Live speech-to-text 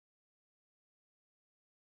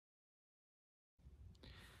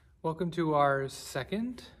Welcome to our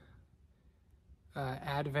second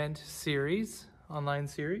Advent series, online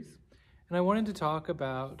series. And I wanted to talk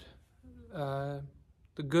about the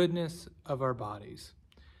goodness of our bodies.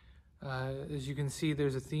 As you can see,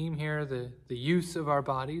 there's a theme here, the use of our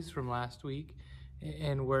bodies from last week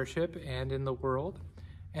in worship and in the world.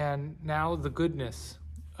 And now the goodness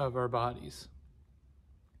of our bodies.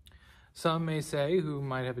 Some may say who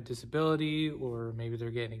might have a disability, or maybe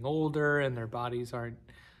they're getting older and their bodies aren't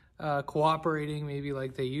cooperating maybe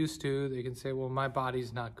like they used to, they can say, well, my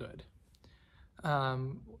body's not good.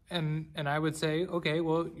 And I would say, okay,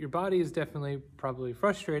 well, your body is definitely probably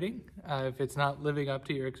frustrating if it's not living up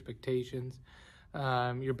to your expectations.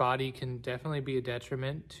 Your body can definitely be a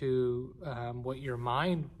detriment to what your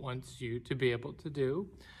mind wants you to be able to do.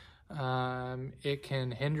 It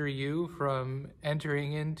can hinder you from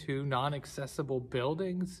entering into non-accessible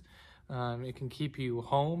buildings. It can keep you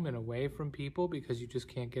home and away from people because you just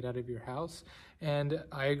can't get out of your house. And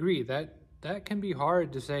I agree that can be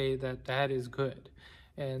hard to say that is good,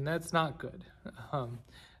 and that's not good.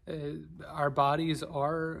 Our bodies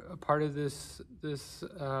are a part of this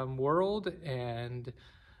world, and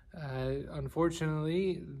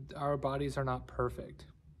unfortunately, our bodies are not perfect,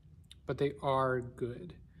 but they are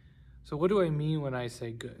good. So what do I mean when I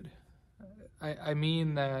say good? I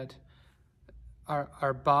mean that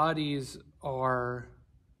our bodies are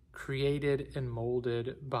created and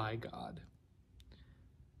molded by God.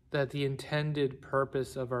 That the intended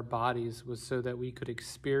purpose of our bodies was so that we could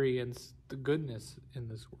experience the goodness in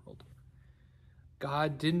this world.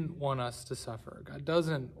 God didn't want us to suffer. God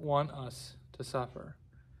doesn't want us to suffer.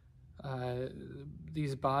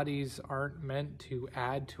 These bodies aren't meant to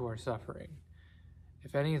add to our suffering.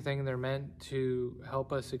 If anything, they're meant to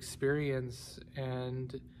help us experience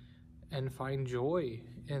and find joy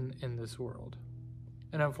in this world.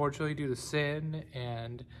 And unfortunately, due to sin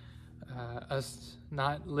and us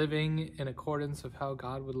not living in accordance of how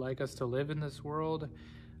God would like us to live in this world,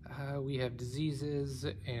 we have diseases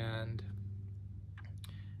and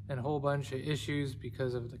a whole bunch of issues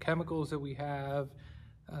because of the chemicals that we have.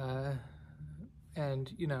 And,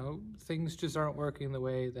 things just aren't working the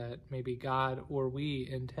way that maybe God or we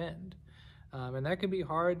intend. And that can be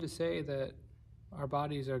hard to say that our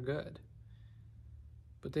bodies are good.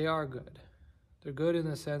 But they are good. They're good in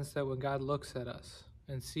the sense that when God looks at us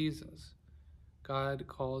and sees us, God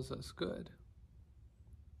calls us good.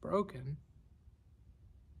 Broken,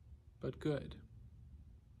 but good.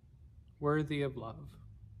 Worthy of love.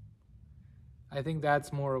 I think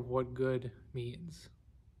that's more of what good means.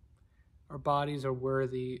 Our bodies are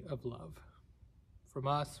worthy of love. From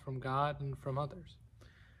us, from God, and from others.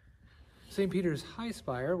 St. Peter's High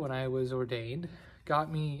Spire, when I was ordained, got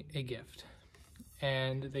me a gift.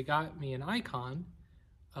 And they got me an icon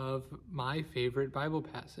of my favorite Bible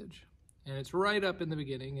passage. And it's right up in the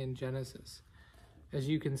beginning in Genesis. As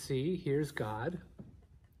you can see, here's God.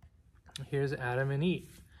 Here's Adam and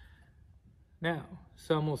Eve. Now,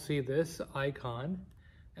 some will see this icon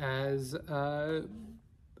as a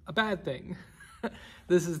bad thing.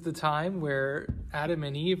 This is the time where Adam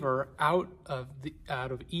and Eve are out of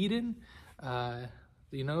Eden,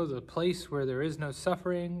 the place where there is no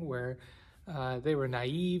suffering, where they were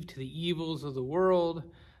naive to the evils of the world.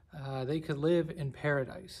 They could live in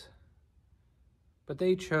paradise. But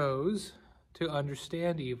they chose to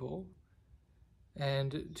understand evil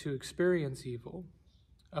and to experience evil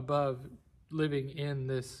above living in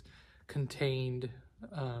this contained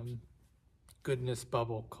goodness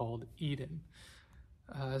bubble called Eden.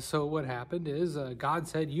 So what happened is God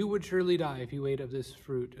said, you would surely die if you ate of this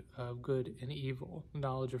fruit of good and evil,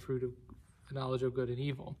 knowledge of good and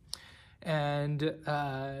evil. And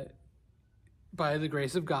by the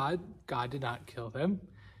grace of God, God did not kill them.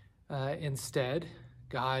 Instead,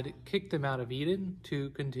 God kicked them out of Eden to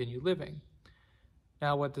continue living.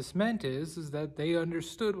 Now, what this meant is that they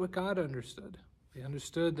understood what God understood. They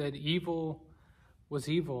understood that evil was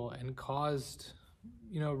evil and caused,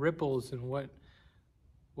 ripples in what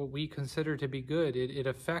we consider to be good. It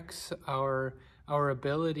affects our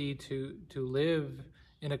ability to live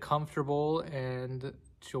in a comfortable and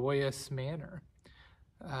joyous manner.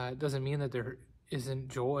 It doesn't mean that there isn't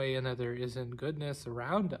joy and that there isn't goodness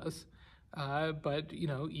around us, but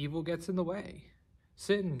evil gets in the way,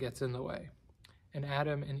 sin gets in the way, and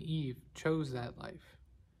Adam and Eve chose that life,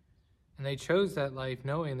 and they chose that life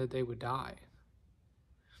knowing that they would die.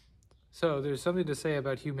 So there's something to say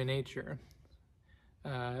about human nature,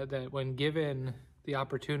 that when given the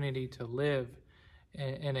opportunity to live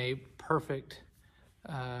in a perfect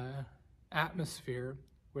atmosphere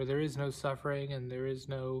where there is no suffering and there is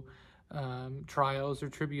no trials or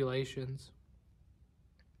tribulations,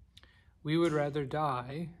 We would rather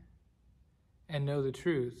die and know the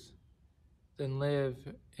truth than live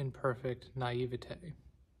in perfect naivete.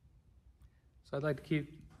 So I'd like to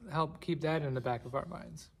help keep that in the back of our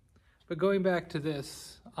minds. But going back to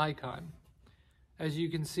this icon, as you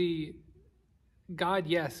can see, God,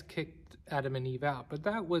 yes, kicked Adam and Eve out, but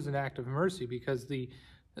that was an act of mercy because the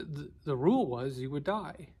rule was you would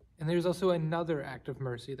die. And there's also another act of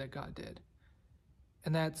mercy that God did,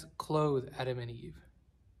 and that's clothe Adam and Eve.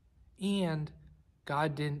 And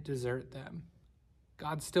God didn't desert them.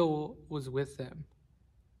 God still was with them.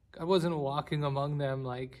 God wasn't walking among them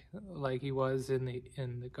like he was in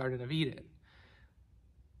the Garden of Eden.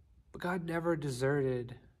 But God never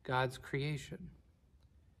deserted God's creation.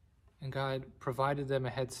 And God provided them a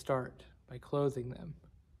head start by clothing them.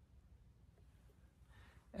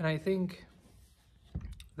 And I think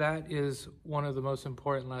that is one of the most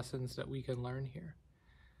important lessons that we can learn here.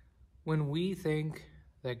 When we think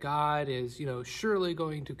that God is, surely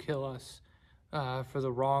going to kill us for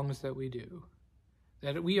the wrongs that we do,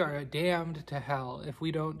 that we are damned to hell if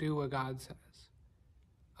we don't do what God says,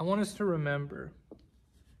 I want us to remember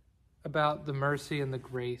about the mercy and the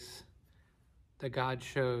grace that God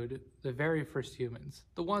showed the very first humans,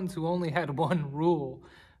 the ones who only had one rule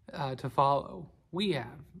to follow. We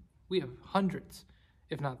have hundreds,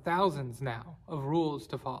 if not thousands now, of rules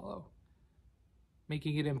to follow,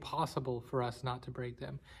 making it impossible for us not to break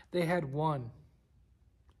them. They had one,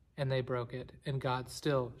 and they broke it, and God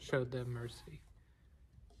still showed them mercy.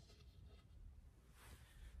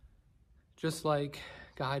 Just like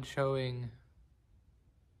God showing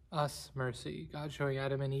us mercy, God showing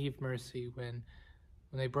Adam and Eve mercy when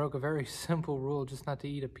they broke a very simple rule just not to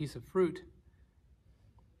eat a piece of fruit,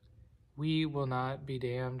 we will not be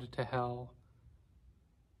damned to hell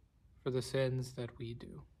for the sins that we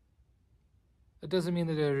do. That doesn't mean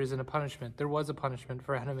that there isn't a punishment. There was a punishment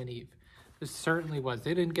for Adam and Eve. There certainly was.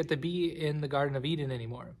 They didn't get to be in the Garden of Eden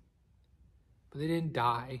anymore. But they didn't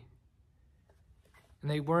die. And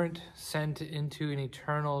they weren't sent into an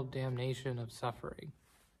eternal damnation of suffering.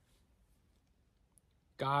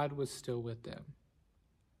 God was still with them.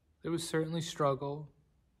 There was certainly struggle.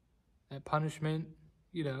 That punishment,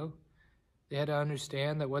 they had to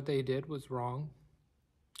understand that what they did was wrong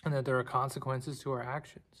and that there are consequences to our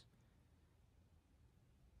actions.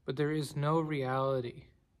 But there is no reality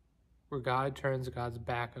where God turns God's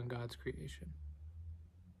back on God's creation.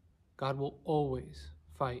 God will always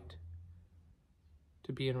fight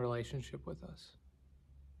to be in relationship with us.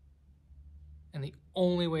 And the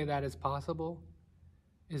only way that is possible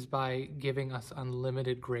is by giving us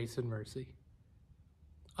unlimited grace and mercy,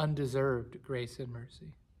 undeserved grace and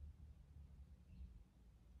mercy.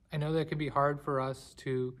 I know that can be hard for us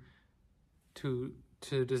to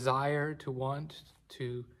desire, to want,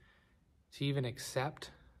 to even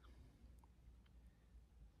accept.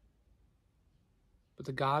 But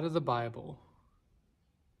the God of the Bible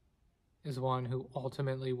is one who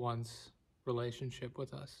ultimately wants relationship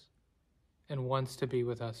with us and wants to be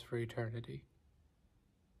with us for eternity.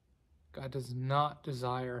 God does not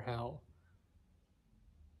desire hell.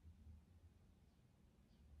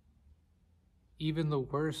 Even the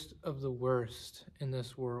worst of the worst in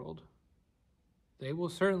this world, they will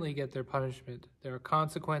certainly get their punishment. There are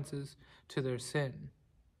consequences to their sin.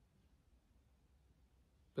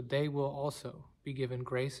 But they will also be given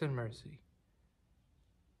grace and mercy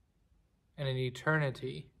and an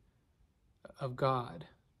eternity of God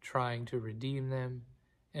trying to redeem them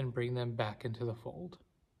and bring them back into the fold.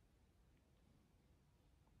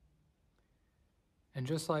 And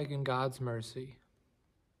just like in God's mercy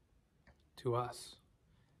to us,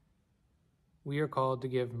 we are called to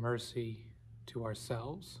give mercy to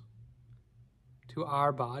ourselves, to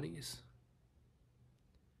our bodies,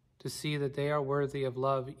 to see that they are worthy of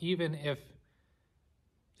love, even if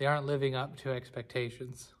they aren't living up to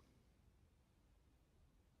expectations.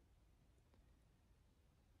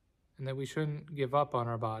 And that we shouldn't give up on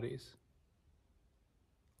our bodies.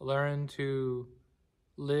 Learn to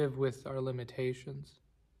live with our limitations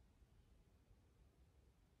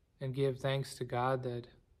and give thanks to God that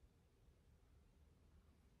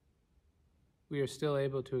we are still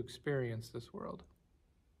able to experience this world,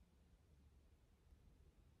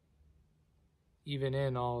 even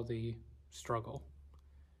in all the struggle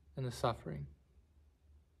and the suffering,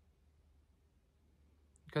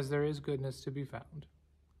 because there is goodness to be found,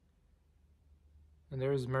 and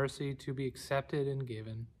there is mercy to be accepted and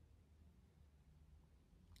given,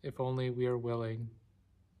 if only we are willing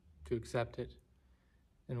to accept it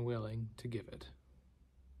and willing to give it.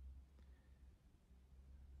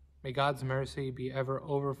 May God's mercy be ever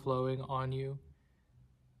overflowing on you.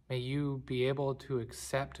 May you be able to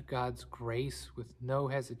accept God's grace with no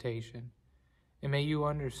hesitation. And may you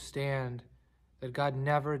understand that God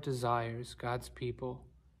never desires God's people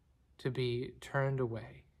to be turned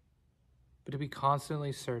away, but to be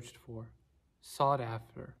constantly searched for, sought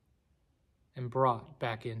after, and brought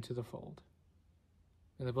back into the fold.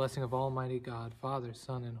 May the blessing of Almighty God, Father,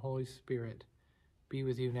 Son, and Holy Spirit be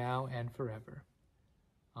with you now and forever.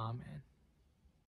 Amen.